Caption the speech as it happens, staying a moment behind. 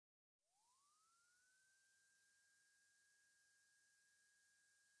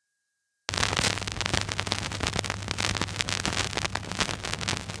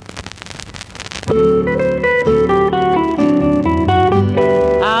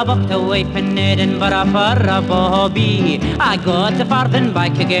I walked away from Edinburgh for a bobby. I got to Farthing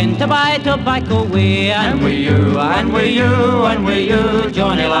back again to buy tobacco away. And with you, and with you, and with you,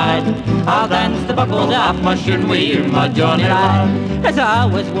 Johnny lad, I'll dance the buckles off my shin with you, my Johnny lad. As I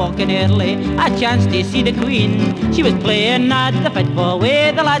was walking early, I chanced to see the Queen. She was playing at the football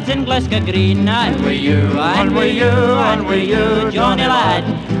with the lads in Glasgow Green. And with you, and with you, and with you, Johnny lad,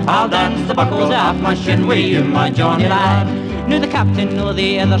 I'll dance the buckles off my shin with you, my Johnny lad. Now the captain on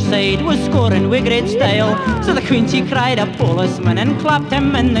the other side was scoring with great style, so the Queen she cried a policeman and clapped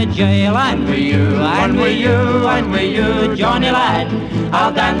him in the jail. And with you, and with you, and with you, Johnny lad,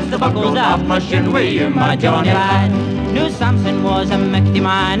 I'll dance the buckles off my shin with you, my Johnny lad. Now Samson was a mighty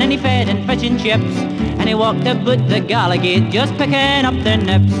man and he fed in fish and chips, and he walked about the Gallagate just picking up the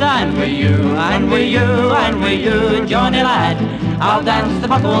nips. And with you, and with you, and with you, Johnny lad, I'll dance the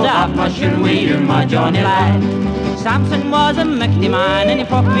buckles off my shin with you, my Johnny lad. Samson was a mighty man and he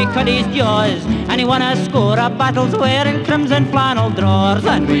fought with Cuddy's jaws, and he won a score of battles wearing crimson flannel drawers.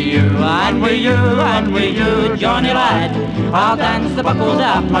 And with you, and with you, and with you, Johnny lad, I'll dance the buckles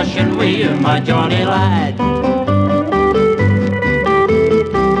off my shin with you, my Johnny lad.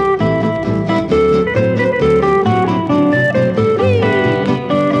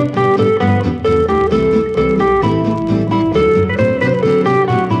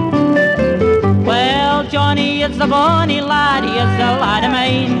 Johnny is the bonny lad, he is the lad of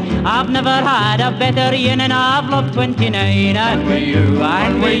mine. I've never had a better yin and I've loved 29. And with you,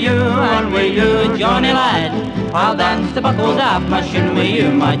 and with you, and with you, Johnny lad, I'll dance the buckles off my shin with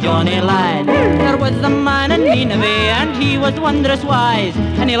you, my Johnny lad. There was a man in Nineveh and he was wondrous wise,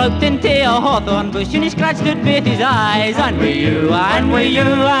 and he looked into a hawthorn bush and he scratched out both his eyes. And with you, and with you,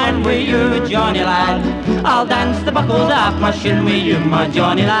 and with you, Johnny lad, I'll dance the buckles off my shin with you, my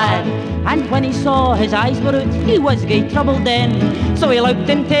Johnny lad. And when he saw his eyes were out, he was gay troubled then, so he looked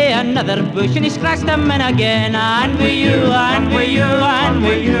into another bush and he scratched them in again. And with you, and with you, and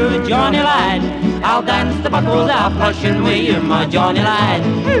with you, Johnny lad, I'll dance the buckles off my shin with you, my Johnny lad.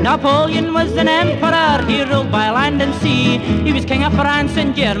 Napoleon was an emperor, he ruled by land and sea. He was king of France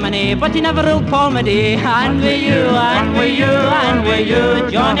and Germany, but he never ruled Palmedy. And with you, and with you, and with you,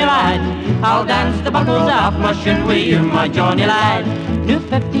 Johnny lad, I'll dance the buckles off my shin with you, my Johnny lad. New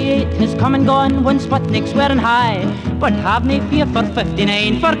 58 has come and gone when Sputnik's wearing high, but have nae fear for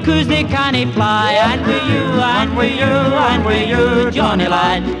 59, for coos they cannae fly. And with you, and with you, and with you, Johnny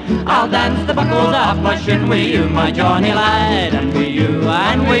lad, I'll dance the buckles off my shin with you, my Johnny lad. And with you,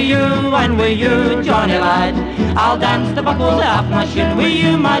 and with you, and with you, Johnny lad, I'll dance the buckles off my shin with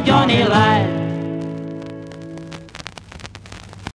you, my Johnny lad.